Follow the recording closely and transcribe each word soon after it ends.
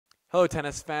Hello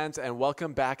tennis fans, and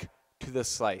welcome back to The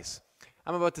Slice.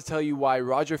 I'm about to tell you why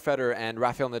Roger Federer and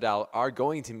Rafael Nadal are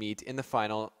going to meet in the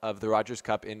final of the Rogers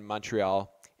Cup in Montreal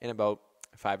in about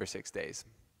 5 or 6 days.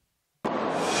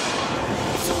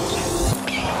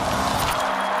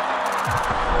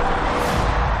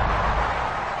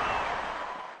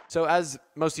 So as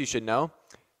most of you should know,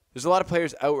 there's a lot of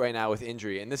players out right now with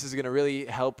injury, and this is going to really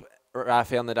help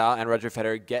Rafael Nadal and Roger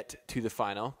Federer get to the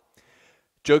final.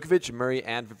 Djokovic, Murray,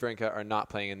 and Wawrinka are not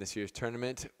playing in this year's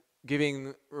tournament,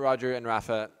 giving Roger and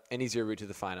Rafa an easier route to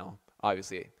the final,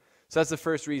 obviously. So that's the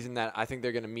first reason that I think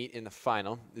they're going to meet in the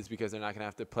final, is because they're not going to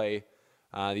have to play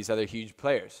these other huge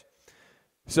players.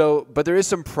 But there is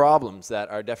some problems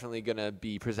that are definitely going to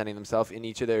be presenting themselves in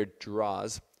each of their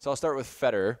draws. So I'll start with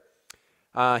Federer.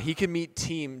 He can meet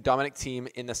Dominic Thiem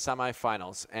in the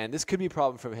semifinals, and this could be a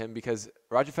problem for him because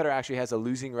Roger Federer actually has a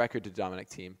losing record to Dominic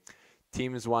Thiem.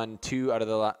 Thiem has won 2 out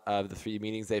of the 3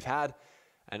 meetings they've had,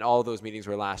 and all of those meetings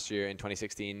were last year in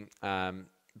 2016.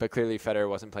 But clearly Federer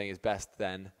wasn't playing his best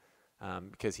then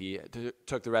because he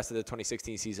took the rest of the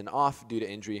 2016 season off due to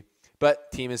injury.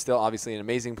 But Thiem is still obviously an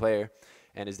amazing player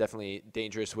and is definitely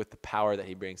dangerous with the power that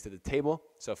he brings to the table.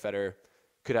 So Federer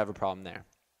could have a problem there.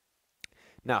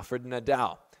 Now for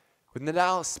Nadal. With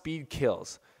Nadal, speed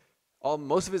kills.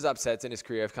 Most of his upsets in his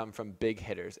career have come from big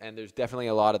hitters, and there's definitely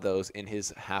a lot of those in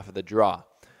his half of the draw.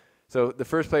 So the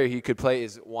first player he could play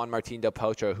is Juan Martín del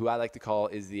Potro, who I like to call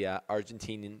is the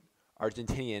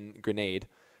Argentinian grenade,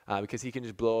 because he can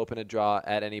just blow open a draw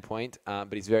at any point,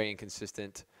 but he's very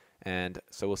inconsistent, and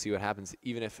so we'll see what happens.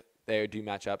 Even if they do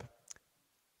match up,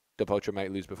 del Potro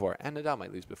might lose before, and Nadal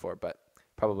might lose before, but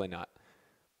probably not.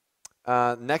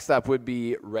 Next up would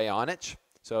be Raonic.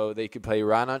 So they could play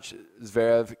Raonic,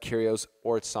 Zverev, Kyrgios,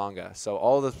 or Tsonga. So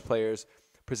all of those players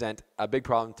present a big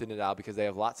problem to Nadal because they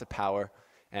have lots of power.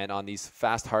 And on these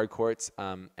fast, hard courts,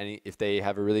 and if they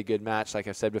have a really good match, like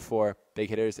I've said before, big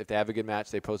hitters, if they have a good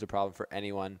match, they pose a problem for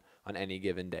anyone on any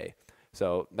given day.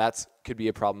 So that could be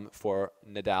a problem for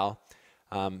Nadal.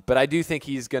 But I do think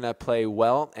he's going to play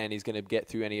well, and he's going to get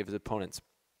through any of his opponents.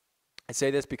 I say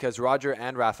this because Roger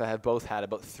and Rafa have both had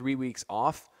about 3 weeks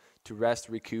off to rest,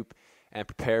 recoup, and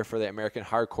prepare for the American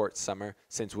hard court summer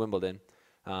since Wimbledon.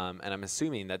 And I'm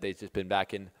assuming that they've just been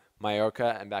back in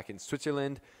Mallorca and back in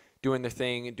Switzerland doing their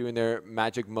thing, doing their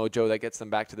magic mojo that gets them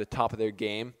back to the top of their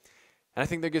game. And I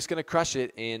think they're just going to crush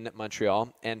it in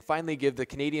Montreal and finally give the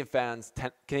Canadian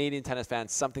tennis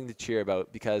fans something to cheer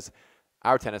about, because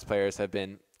our tennis players have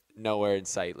been nowhere in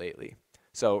sight lately.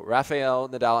 So Rafael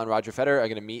Nadal and Roger Federer are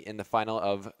going to meet in the final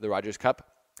of the Rogers Cup.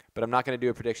 But I'm not going to do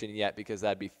a prediction yet because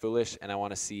that'd be foolish, and I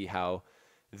want to see how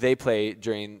they play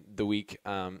during the week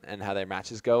and how their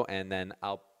matches go. And then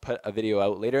I'll put a video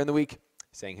out later in the week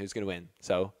saying who's going to win.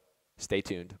 So stay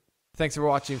tuned. Thanks for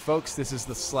watching, folks. This is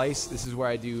The Slice. This is where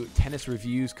I do tennis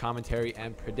reviews, commentary,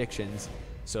 and predictions.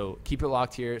 So keep it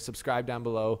locked here. Subscribe down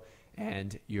below,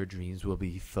 and your dreams will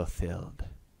be fulfilled.